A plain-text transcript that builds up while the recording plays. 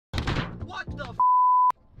What the f?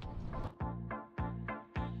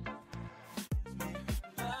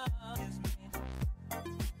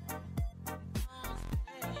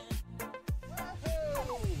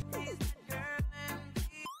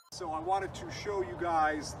 So I wanted to show you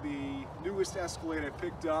guys the newest Escalade I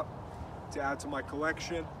picked up to add to my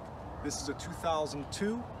collection. This is a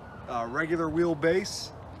 2002 regular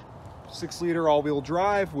wheelbase, 6-liter all-wheel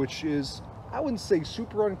drive, which is, I wouldn't say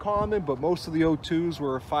super uncommon, but most of the 02s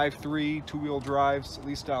were 5.3 two-wheel drives, at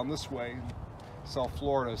least down this way in South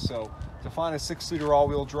Florida. So to find a 6-liter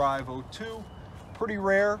all-wheel drive 02, pretty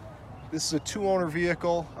rare. This is a 2-owner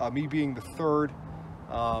vehicle, me being the third.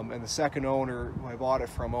 And the second owner who I bought it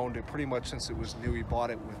from owned it pretty much since it was new. He bought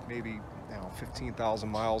it with maybe 15,000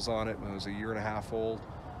 miles on it when it was a 1.5 years old.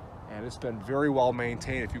 And it's been very well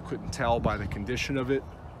maintained, if you couldn't tell by the condition of it.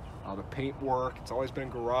 The paint work, it's always been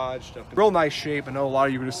garaged up in real nice shape. I know a lot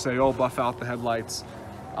of you are going to say, oh, buff out the headlights.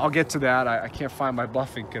 I'll get to that. I can't find my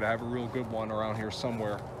buffing kit. I have a real good one around here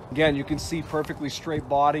somewhere. Again, you can see perfectly straight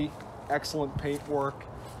body, excellent paint work.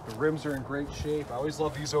 The rims are in great shape. I always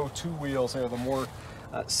love these 02 wheels. They're the more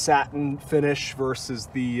satin finish versus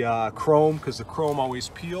the chrome, because the chrome always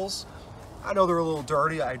peels. I know they're a little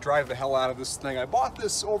dirty. I drive the hell out of this thing. I bought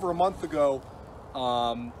this over a month ago.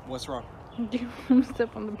 What's wrong? You almost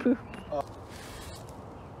stepped on the poop.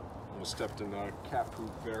 Almost stepped in cat poop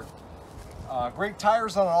there. Great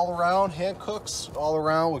tires on it all around, hand cooks all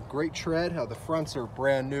around with great tread. The fronts are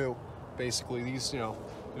brand new. Basically, these,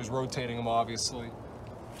 there's rotating them obviously.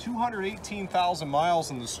 218,000 miles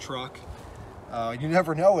in this truck. You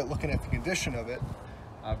never know it looking at the condition of it.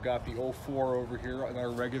 I've got the 04 over here,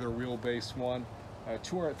 another regular wheelbase one.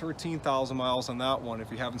 213,000 miles on that one.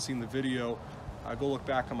 If you haven't seen the video, go look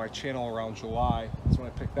back on my channel around July. That's when I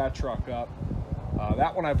picked that truck up.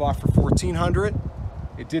 That one I bought for $1,400.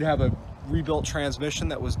 It did have a rebuilt transmission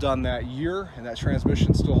that was done that year, and that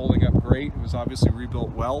transmission's still holding up great. It was obviously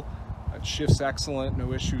rebuilt well. It shifts excellent,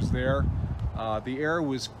 no issues there. The air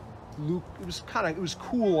was it was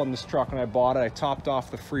cool on this truck when I bought it. I topped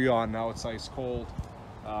off the Freon, now it's ice cold.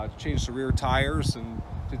 Changed the rear tires and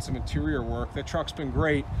did some interior work. That truck's been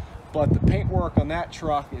great, but the paint work on that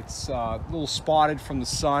truck, it's a little spotted from the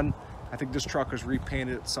sun. I think this truck was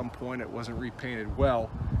repainted at some point. It wasn't repainted well,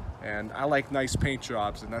 and I like nice paint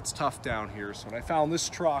jobs, and that's tough down here. So when I found this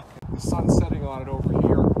truck, the sun setting on it over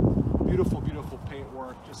here, beautiful, beautiful paint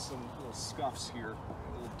work, just some little scuffs here,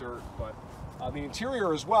 a little dirt, but the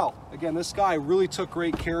interior as well. Again, this guy really took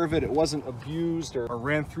great care of it. It wasn't abused or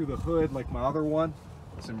ran through the hood like my other one.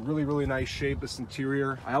 It's in really, really nice shape, this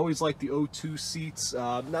interior. I always like the 02 seats,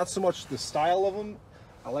 not so much the style of them.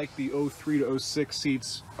 I like the 03 to 06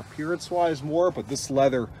 seats appearance-wise more, but this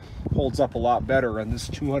leather holds up a lot better, and this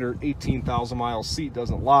 218,000 mile seat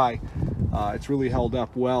doesn't lie. It's really held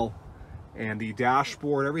up well. And the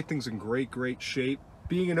dashboard, everything's in great, great shape.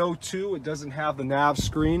 Being an 02, it doesn't have the nav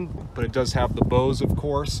screen, but it does have the Bose, of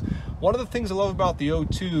course. One of the things I love about the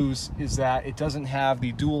 02s is that it doesn't have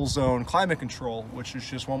the dual zone climate control, which is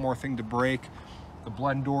just one more thing to break. The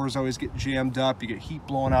blend doors always get jammed up. You get heat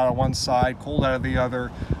blowing out of one side, cold out of the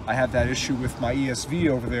other. I have that issue with my ESV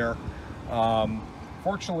over there.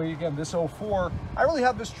 Fortunately, again, this 04, I really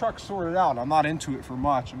have this truck sorted out. I'm not into it for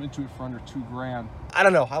much. I'm into it for under $2,000. I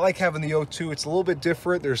don't know, I like having the 02. It's a little bit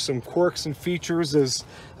different. There's some quirks and features, as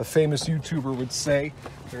a famous YouTuber would say.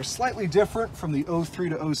 They're slightly different from the 03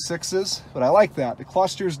 to 06s, but I like that. The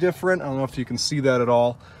cluster is different. I don't know if you can see that at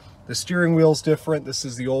all. The steering wheel's different. This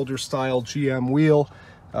is the older style GM wheel.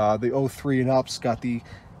 The 03 and up's got the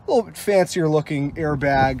little bit fancier looking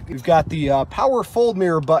airbag. We've got the power fold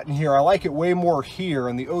mirror button here. I like it way more here.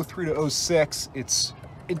 In the 03 to 06, it's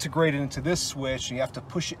integrated into this switch, and you have to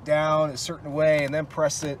push it down a certain way and then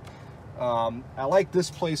press it. I like this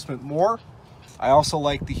placement more. I also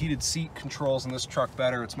like the heated seat controls in this truck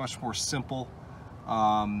better. It's much more simple.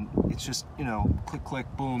 It's just, click,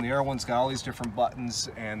 click, boom. The air one's got all these different buttons,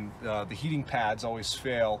 and the heating pads always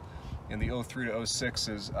fail. In the 03 to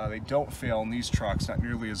 06s, they don't fail in these trucks, not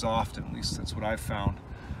nearly as often. At least that's what I've found.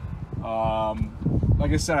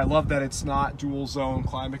 Like I said, I love that it's not dual zone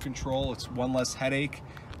climate control. It's one less headache.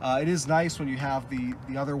 It is nice when you have the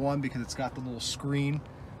other one, because it's got the little screen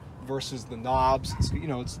versus the knobs. It's,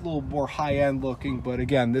 it's a little more high-end looking, but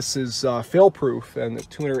again, this is fail-proof, and at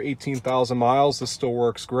 218,000 miles, this still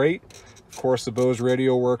works great. Of course, the Bose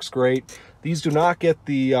radio works great. These do not get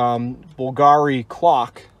the Bulgari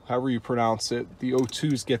clock. however you pronounce it. The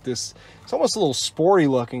O2s get this, it's almost a little sporty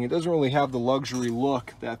looking. It doesn't really have the luxury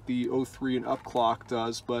look that the 03 and up clock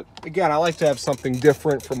does, but again, I like to have something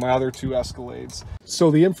different from my other two Escalades.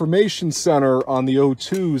 So the information center on the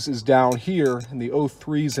O2s is down here, and the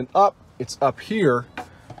 03s and up, it's up here,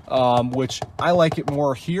 which I like it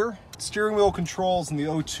more here. Steering wheel controls in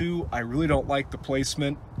the 02, I really don't like the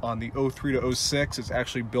placement. On the 03 to 06, it's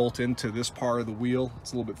actually built into this part of the wheel.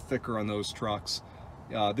 It's a little bit thicker on those trucks.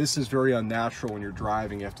 This is very unnatural when you're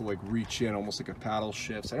driving. You have to like reach in almost like a paddle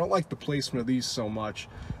shifts. I don't like the placement of these so much.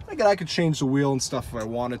 Again, I could change the wheel and stuff if I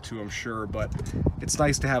wanted to, I'm sure, but it's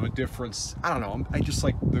nice to have a difference. I don't know, I just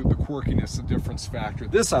like the quirkiness, the difference factor.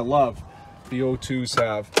 This I love. The O2s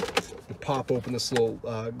have, you pop open this little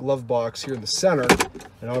glove box here in the center,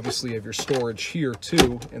 and obviously you have your storage here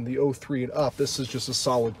too. And the 03 and up, this is just a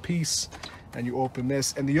solid piece, and you open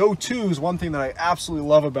this. And the O2s, one thing that I absolutely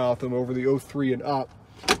love about them over the 03 and up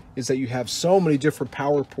is that you have so many different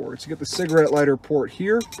power ports. You get the cigarette lighter port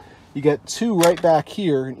here, you get two right back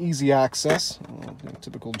here, and easy access,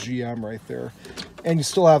 typical GM right there. And you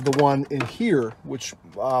still have the one in here, which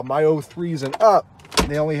my 03s and up,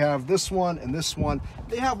 they only have this one and this one.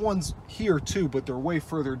 They have ones here too, but they're way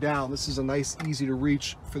further down. This is a nice, easy to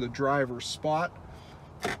reach for the driver's spot.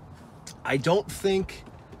 I don't think,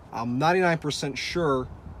 I'm 99% sure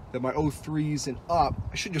that my 03s and up,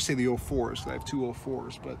 I should just say the 04s, because I have two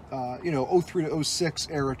 04s, but you know, 03 to 06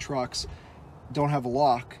 era trucks don't have a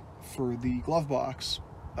lock for the glove box,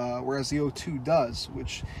 whereas the 02 does,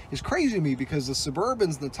 which is crazy to me because the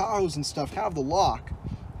Suburbans and the Tahoes and stuff have the lock.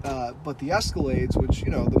 But the Escalades, which, you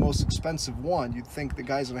know, the most expensive one, you'd think the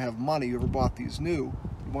guys that have money who ever bought these new,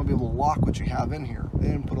 you want to be able to lock what you have in here. They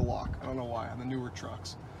didn't put a lock. I don't know why on the newer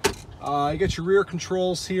trucks. You get your rear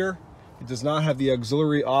controls here. It does not have the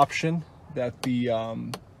auxiliary option that the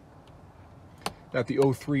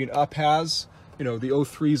 03 and up has. You know, the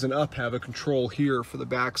 03s and up have a control here for the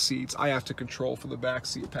back seats. I have to control for the back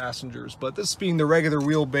seat passengers. But this being the regular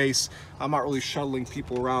wheelbase, I'm not really shuttling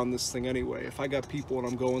people around this thing anyway. If I got people and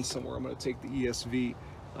I'm going somewhere, I'm going to take the ESV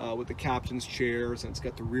with the captain's chairs, and it's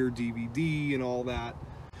got the rear DVD and all that.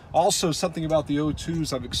 Also, something about the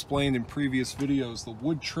 02s I've explained in previous videos, the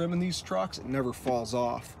wood trim in these trucks, it never falls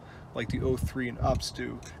off like the 03 and ups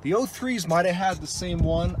do. The 03s might have had the same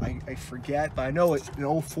one, I forget, but I know it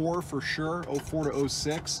in 04 for sure, 04 to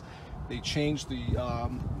 06, they changed the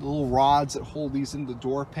little rods that hold these into the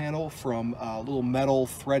door panel from little metal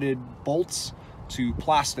threaded bolts to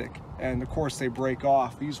plastic, and of course they break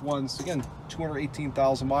off. These ones, again,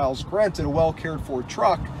 218,000 miles, granted a well cared for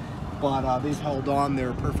truck, but they've held on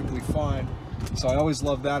there perfectly fine. So I always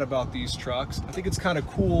love that about these trucks. I think it's kind of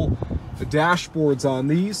cool, the dashboards on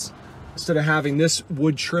these, instead of having this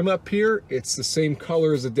wood trim up here, it's the same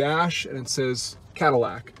color as the dash, and it says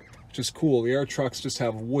Cadillac, which is cool. The air trucks just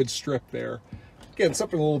have a wood strip there. Again,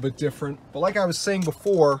 something a little bit different. But like I was saying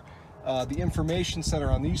before, the information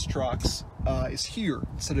center on these trucks is here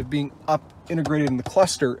instead of being up integrated in the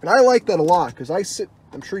cluster. And I like that a lot because I sit,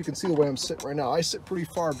 I'm sure you can see the way I'm sitting right now. I sit pretty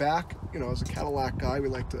far back. You know, as a Cadillac guy, we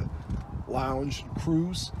like to lounge and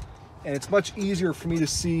cruise. And it's much easier for me to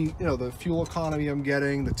see, you know, the fuel economy I'm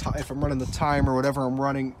getting, if I'm running the time or whatever I'm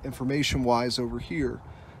running information-wise over here,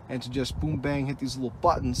 and to just boom, bang, hit these little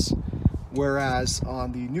buttons. Whereas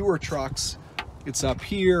on the newer trucks, it's up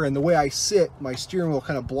here, and the way I sit, my steering wheel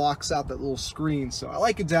kind of blocks out that little screen. So I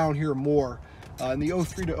like it down here more. In the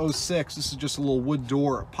 03 to 06, this is just a little wood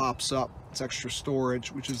door. It pops up. It's extra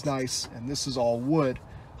storage, which is nice. And this is all wood.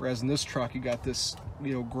 Whereas in this truck, you got this,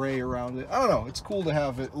 you know, gray around it. I don't know. It's cool to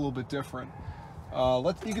have it a little bit different.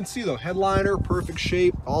 You can see though, headliner, perfect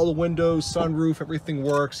shape, all the windows, sunroof, everything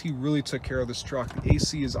works. He really took care of this truck. The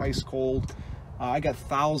AC is ice cold. I got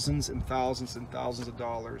thousands and thousands and thousands of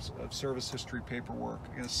dollars of service history paperwork.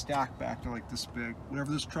 I got a stack back there like this big.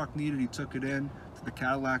 Whatever this truck needed, he took it in to the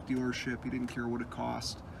Cadillac dealership. He didn't care what it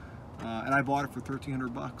cost. And I bought it for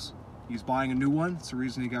 1,300 bucks. He's buying a new one. It's the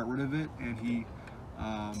reason he got rid of it. And he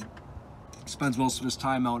spends most of his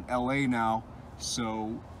time out in LA now.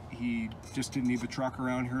 So he just didn't need the truck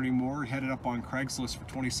around here anymore. He had it up on Craigslist for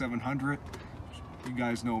 2,700. You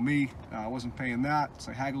guys know me, I wasn't paying that,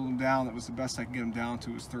 so I haggled him down. That was the best I could get him down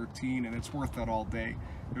to, was 13, and it's worth that all day.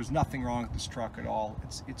 There's nothing wrong with this truck at all.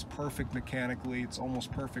 It's perfect mechanically, it's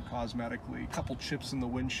almost perfect cosmetically. A couple chips in the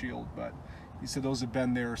windshield, but he said those have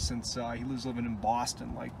been there since he was living in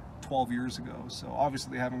Boston like 12 years ago, so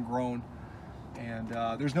obviously they haven't grown. And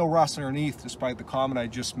there's no rust underneath, despite the comment I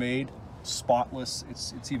just made. Spotless.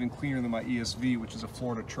 It's even cleaner than my ESV, which is a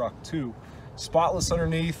Florida truck too. Spotless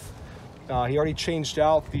underneath. He already changed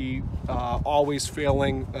out the always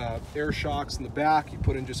failing air shocks in the back. He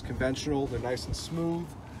put in just conventional. They're nice and smooth.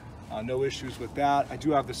 No issues with that. I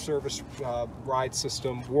do have the service ride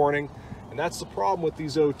system warning, and that's the problem with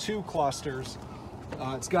these O2 clusters.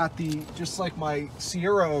 It's got the, just like my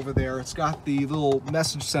Sierra over there, it's got the little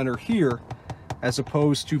message center here as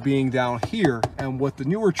opposed to being down here. And with the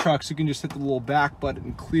newer trucks, you can just hit the little back button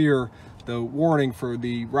and clear the warning for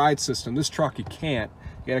the ride system. This truck, you can't.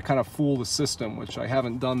 You gotta kind of fool the system, which I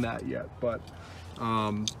haven't done that yet. But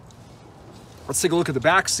let's take a look at the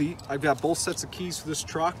back seat. I've got both sets of keys for this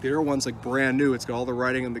truck. The other one's like brand new. It's got all the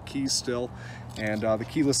writing on the keys still, and the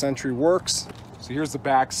keyless entry works. So here's the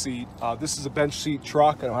back seat. This is a bench seat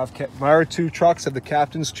truck. I don't have, my other two trucks have the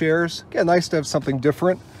captain's chairs. Again, nice to have something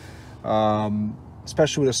different,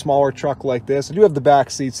 especially with a smaller truck like this. I do have the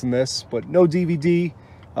back seats in this, but no DVD.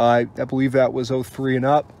 I believe that was 03 and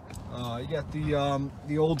up. You got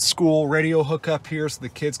the old school radio hookup here so the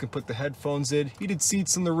kids can put the headphones in. Heated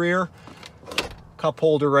seats in the rear. Cup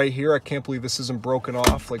holder right here. I can't believe this isn't broken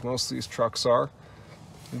off like most of these trucks are.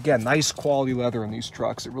 Again, nice quality leather in these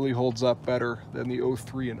trucks. It really holds up better than the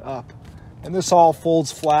 03 and up. And this all folds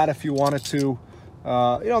flat if you wanted to. You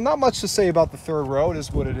know, not much to say about the third row. It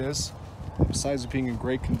is what it is. Besides it being in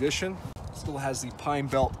great condition, still has the Pine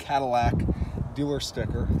Belt Cadillac dealer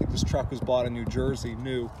sticker. I think this truck was bought in New Jersey,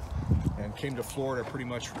 new, and came to Florida pretty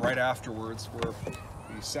much right afterwards, where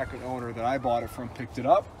the second owner that I bought it from picked it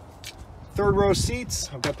up. Third row seats,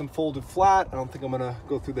 I've got them folded flat. I don't think I'm gonna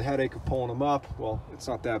go through the headache of pulling them up. Well, it's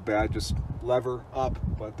not that bad, just lever up,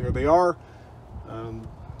 but there they are.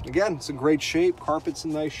 Again, it's in great shape. Carpet's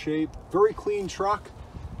in nice shape. Very clean truck.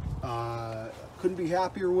 Couldn't be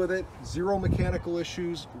happier with it. Zero mechanical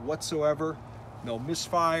issues whatsoever. No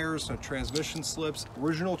misfires, no transmission slips.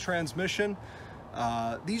 Original transmission.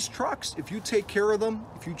 These trucks, if you take care of them,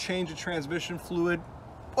 if you change the transmission fluid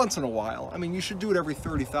once in a while, I mean, you should do it every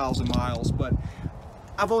 30,000 miles, but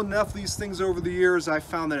I've owned enough of these things over the years. I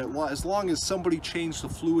found that as long as somebody changed the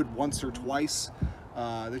fluid once or twice,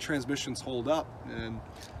 the transmissions hold up. And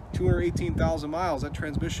 218,000 miles, that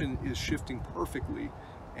transmission is shifting perfectly,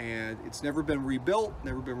 and it's never been rebuilt,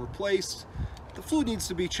 never been replaced. The fluid needs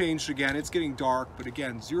to be changed again. It's getting dark, but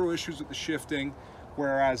again, zero issues with the shifting.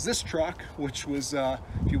 Whereas this truck, which was, if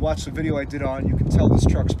you watch the video I did on, you can tell this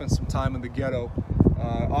truck spent some time in the ghetto.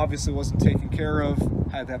 Obviously wasn't taken care of,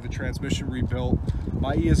 had to have the transmission rebuilt.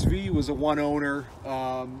 My ESV was a one owner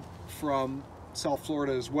from South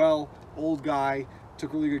Florida as well. Old guy,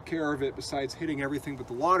 took really good care of it besides hitting everything but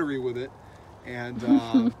the lottery with it. And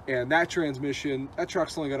and that transmission, that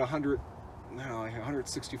truck's only got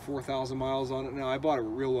 164,000 miles on it now. I bought it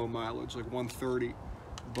real low mileage, like 130,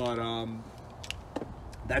 but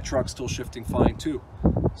that truck's still shifting fine too.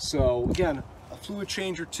 So again, a fluid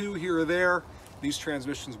change or two here or there, these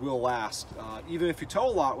transmissions will last. Even if you tow a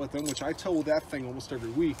lot with them, which I tow with that thing almost every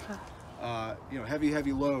week, you know,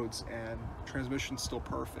 heavy loads, and transmission's still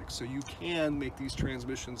perfect. So you can make these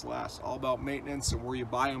transmissions last. All about maintenance and where you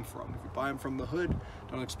buy them from. If you buy them from the hood,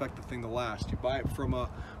 don't expect the thing to last. You buy it from a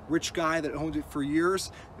rich guy that owned it for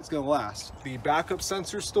years, it's gonna last. The backup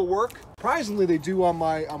sensors still work. Surprisingly, they do on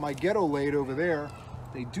my ghetto lade over there.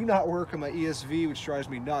 They do not work on my ESV, which drives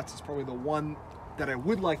me nuts. It's probably the one that I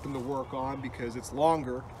would like them to work on because it's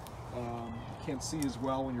longer. You can't see as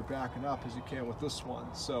well when you're backing up as you can with this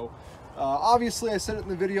one. So obviously, I said it in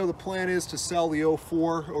the video, the plan is to sell the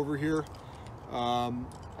 04 over here. I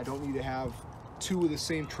don't need to have two of the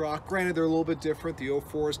same truck. Granted, they're a little bit different. The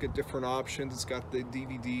 04's got different options. It's got the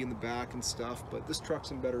DVD in the back and stuff, but this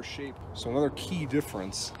truck's in better shape. So another key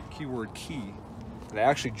difference, keyword key, that I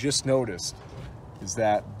actually just noticed is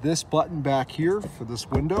that this button back here for this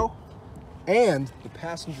window and the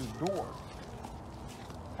passenger door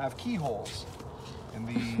have keyholes. And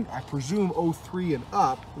the, I presume 03 and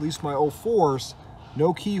up, at least my 04s,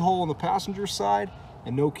 no keyhole on the passenger side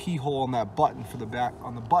and no keyhole on that button for the back,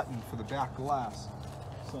 on the button for the back glass.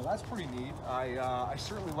 So that's pretty neat. I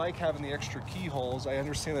certainly like having the extra keyholes. I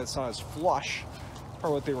understand that it's not as flush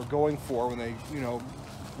for what they were going for when they, you know,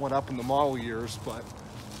 went up in the model years, but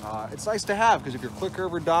it's nice to have, because if your clicker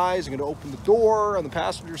ever dies, you're going to open the door on the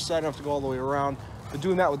passenger side, you don't have to go all the way around. I've been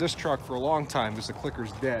doing that with this truck for a long time because the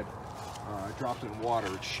clicker's dead. I dropped it in water,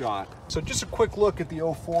 it's shot. So just a quick look at the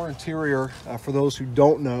 04 interior for those who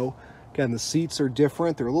don't know. Again, the seats are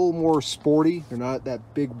different. They're a little more sporty. They're not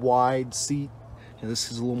that big wide seat. And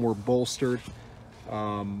this is a little more bolstered.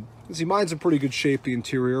 See, mine's in pretty good shape, the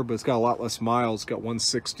interior, but it's got a lot less miles. It's got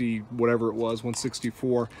 160, whatever it was,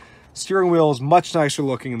 164. Steering wheel is much nicer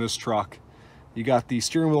looking in this truck. You got the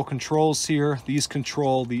steering wheel controls here. These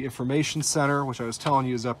control the information center, which I was telling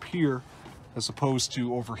you is up here. as opposed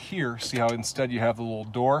to over here. See how instead you have the little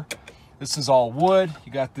door? This is all wood.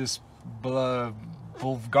 You got this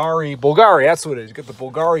Bulgari, that's what it is. You got the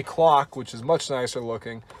Bulgari clock, which is much nicer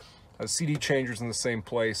looking. CD changers in the same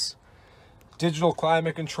place. Digital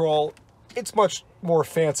climate control. It's much more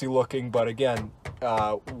fancy looking, but again,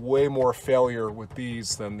 way more failure with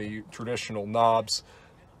these than the traditional knobs.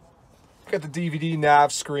 Got the DVD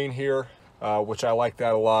nav screen here, which I like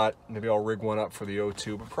that a lot. Maybe I'll rig one up for the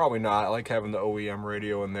O2, but probably not. I like having the OEM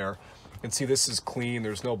radio in there. And see, this is clean.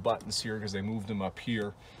 There's no buttons here because they moved them up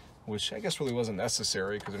here, which I guess really wasn't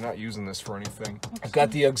necessary because they're not using this for anything. I've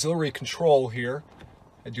got the auxiliary control here.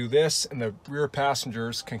 I do this, and the rear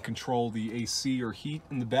passengers can control the AC or heat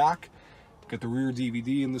in the back. Got the rear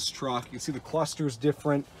DVD in this truck. You can see the cluster's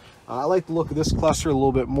different. I like the look of this cluster a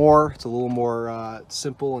little bit more. It's a little more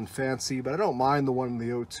simple and fancy, but I don't mind the one in the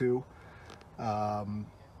O2.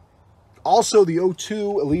 Also, the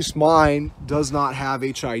O2, at least mine, does not have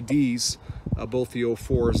HIDs. Both the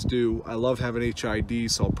O4s do. I love having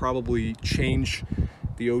HIDs, so I'll probably change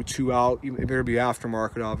the O2 out. It better be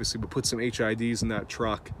aftermarket, obviously, but put some HIDs in that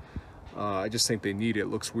truck. I just think they need it. It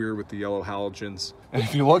looks weird with the yellow halogens. And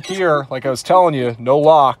if you look here, like I was telling you, no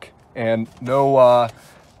lock and no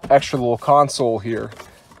extra little console here.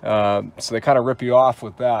 So they kind of rip you off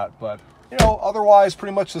with that. But, you know, otherwise,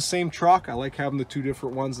 pretty much the same truck. I like having the two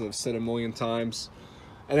different ones that I've said a million times.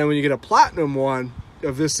 And then when you get a platinum one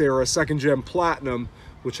of this era, second gen platinum,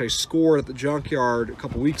 which I scored at the junkyard a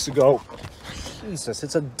couple weeks ago. Jesus,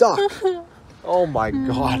 it's a duck. Oh my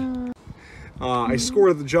God. I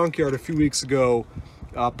scored at the junkyard a few weeks ago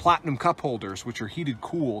platinum cup holders, which are heated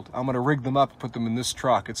cooled. I'm gonna rig them up and put them in this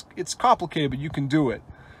truck. It's complicated, but you can do it.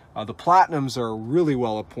 The platinums are really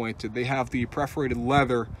well appointed. They have the perforated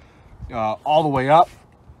leather all the way up,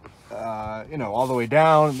 you know, all the way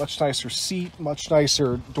down. Much nicer seat, much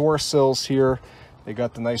nicer door sills here. They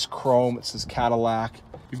got the nice chrome. It says Cadillac.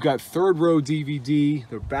 You've got third row DVD.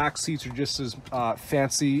 The back seats are just as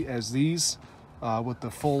fancy as these, with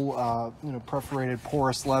the full, you know, perforated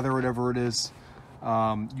porous leather, whatever it is.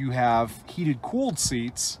 You have heated cooled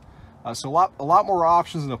seats, so a lot more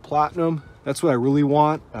options in a platinum. That's what I really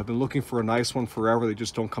want. I've been looking for a nice one forever. They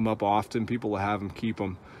just don't come up often. People have them, keep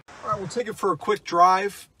them. All right, we'll take it for a quick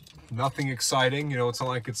drive. Nothing exciting, you know, it's not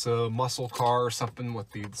like it's a muscle car or something with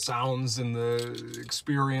the sounds and the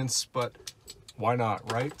experience, but why not,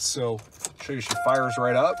 right? So, show you she fires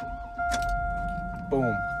right up. Boom.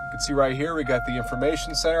 You can see right here, we got the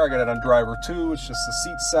information center. I got it on driver 2. It's just the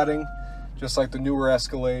seat setting, just like the newer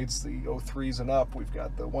Escalades, the 03s and up. We've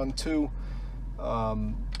got the 1.2.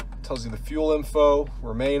 Tells you the fuel info,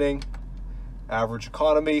 remaining, average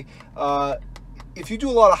economy. If you do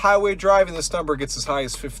a lot of highway driving, this number gets as high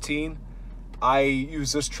as 15. I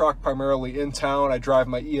use this truck primarily in town. I drive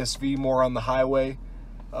my ESV more on the highway.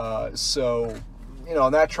 So, you know,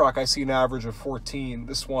 on that truck, I see an average of 14.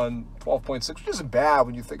 This one, 12.6, which isn't bad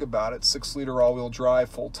when you think about it. 6-liter all-wheel drive,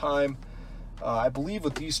 full-time. I believe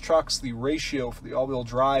with these trucks, the ratio for the all-wheel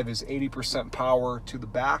drive is 80% power to the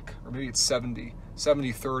back, or maybe it's 70.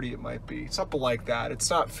 70-30 it might be. Something like that. It's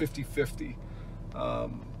not 50-50.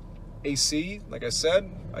 AC, like I said,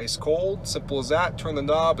 ice cold, simple as that. Turn the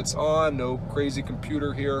knob, it's on, no crazy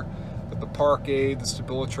computer here. Got the park aid, the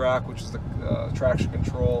StabiliTrak, which is the traction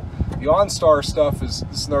control. The OnStar stuff this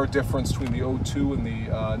is another difference between the O2 and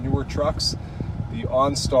the newer trucks. The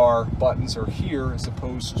OnStar buttons are here as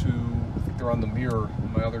opposed to, I think they're on the mirror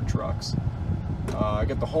in my other trucks. I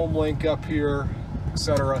got the home link up here,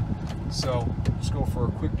 etc. So just go for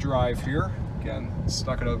a quick drive here. Again, it's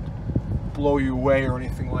not gonna blow you away or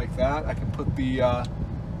anything like that. I can put the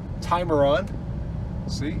timer on.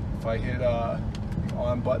 See, if I hit the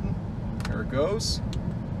on button, there it goes.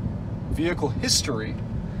 Vehicle history.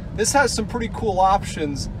 This has some pretty cool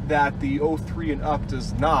options that the 03 and up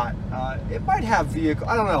does not. It might have vehicle,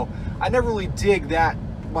 I don't know. I never really dig that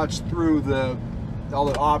much through all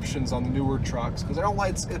the options on the newer trucks because I don't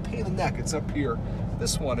like, it's a pain in the neck. It's up here.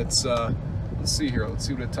 This one, it's, let's see here. Let's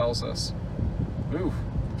see what it tells us. Ooh.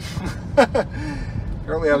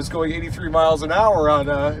 Apparently I was going 83 miles an hour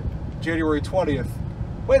on January 20th.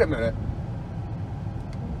 Wait a minute.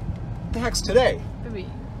 What the heck's today?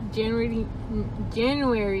 January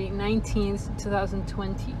 19th,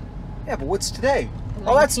 2020. Yeah, but what's today?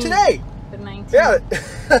 Oh, that's today. The 19th. Yeah.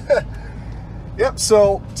 Yep,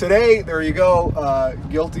 so today, there you go.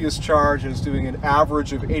 Guilty as charged and is doing an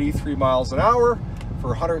average of 83 miles an hour for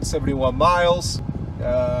 171 miles.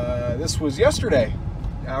 This was yesterday.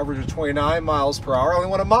 Average of 29 miles per hour. I only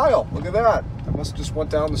went a mile. Look at that. I must have just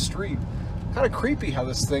went down the street. Kind of creepy how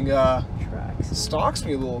this thing stalks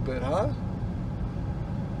me a little bit, huh?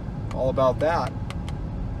 all about that.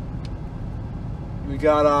 We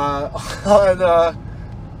got on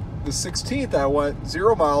the 16th, I went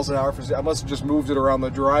 0 miles an hour. I must have just moved it around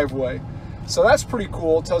the driveway. So that's pretty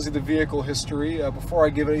cool. It tells you the vehicle history. Before I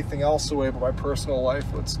give anything else away about my personal life,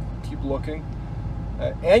 let's keep looking.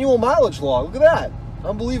 Annual mileage log, look at that.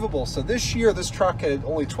 Unbelievable. So this year, this truck had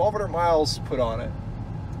only 1,200 miles put on it.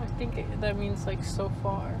 I think that means like so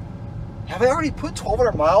far. Have I already put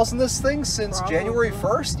 1,200 miles in this thing since Probably. January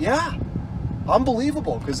 1st? Yeah.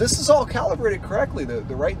 Unbelievable, because this is all calibrated correctly, the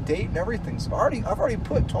right date and everything. So I've already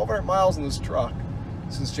put 1,200 miles in this truck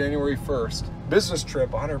since January 1st. Business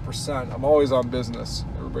trip, 100%. I'm always on business.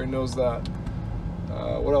 Everybody knows that.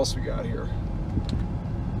 What else we got here?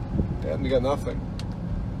 And we got nothing.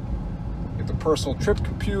 Get the personal trip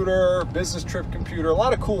computer, business trip computer, a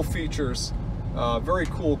lot of cool features. Very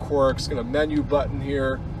cool quirks. Got a menu button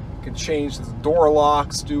here. You can change the door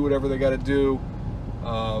locks, do whatever they got to do.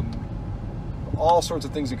 All sorts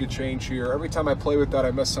of things you could change here. Every time I play with that,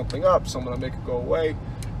 I mess something up, so I'm gonna make it go away.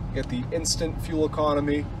 Get the instant fuel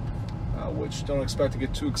economy, which don't expect to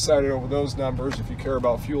get too excited over those numbers if you care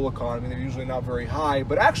about fuel economy. They're usually not very high.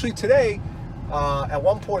 But actually today, at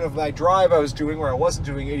one point of my drive I was doing where I wasn't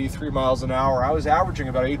doing 83 miles an hour, I was averaging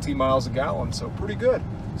about 18 miles a gallon, so pretty good.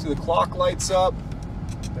 See the clock lights up.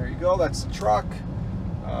 There you go, that's the truck.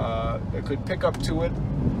 I could pick up to it.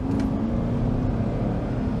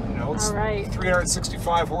 It's all right.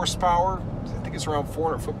 365 horsepower. I think it's around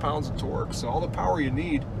 400 foot-pounds of torque. So all the power you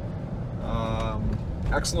need.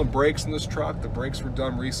 Excellent brakes in this truck. The brakes were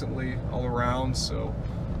done recently all around. So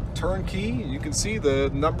turnkey. You can see the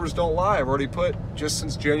numbers don't lie. I've already put just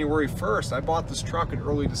since January 1st. I bought this truck in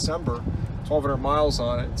early December. 1,200 miles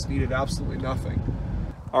on it. It's needed absolutely nothing.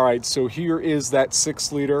 All right, so here is that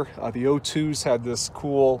 6-liter. The O2s had this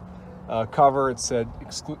cool cover. It said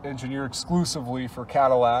engineered exclusively for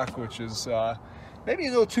Cadillac, which is maybe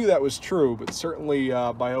in 02 that was true, but certainly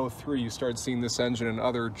by 03 you started seeing this engine in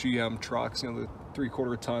other GM trucks, you know, the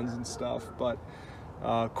 3/4 tons and stuff. But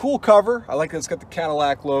cool cover. I like that it's got the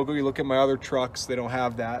Cadillac logo. You look at my other trucks, they don't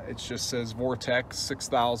have that. It just says Vortex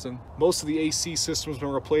 6000. Most of the AC systems have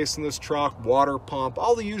been replaced in this truck. Water pump,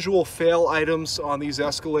 all the usual fail items on these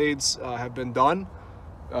Escalades have been done.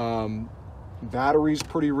 Battery's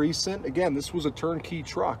pretty recent. Again, this was a turnkey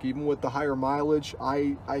truck, even with the higher mileage.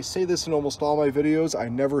 I say this in almost all my videos. I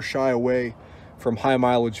never shy away from high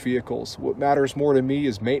mileage vehicles. What matters more to me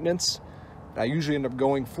is maintenance. I usually end up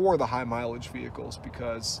going for the high mileage vehicles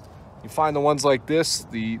because you find the ones like this,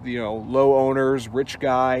 the low owners, rich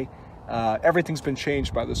guy, everything's been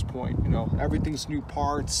changed by this point. You know, everything's new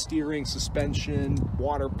parts, steering, suspension,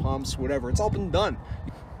 water pumps, whatever. It's all been done.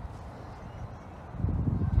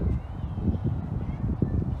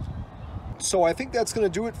 So I think that's going to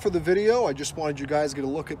do it for the video. I just wanted you guys to get a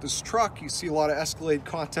look at this truck. You see a lot of Escalade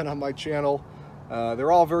content on my channel.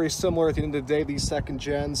 They're all very similar at the end of the day, these second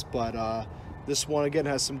gens, but this one again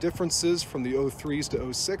has some differences from the 03s to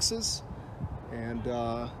 06s. And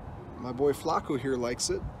my boy Flacco here likes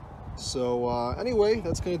it. So anyway,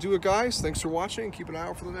 that's going to do it, guys. Thanks for watching. Keep an eye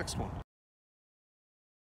out for the next one.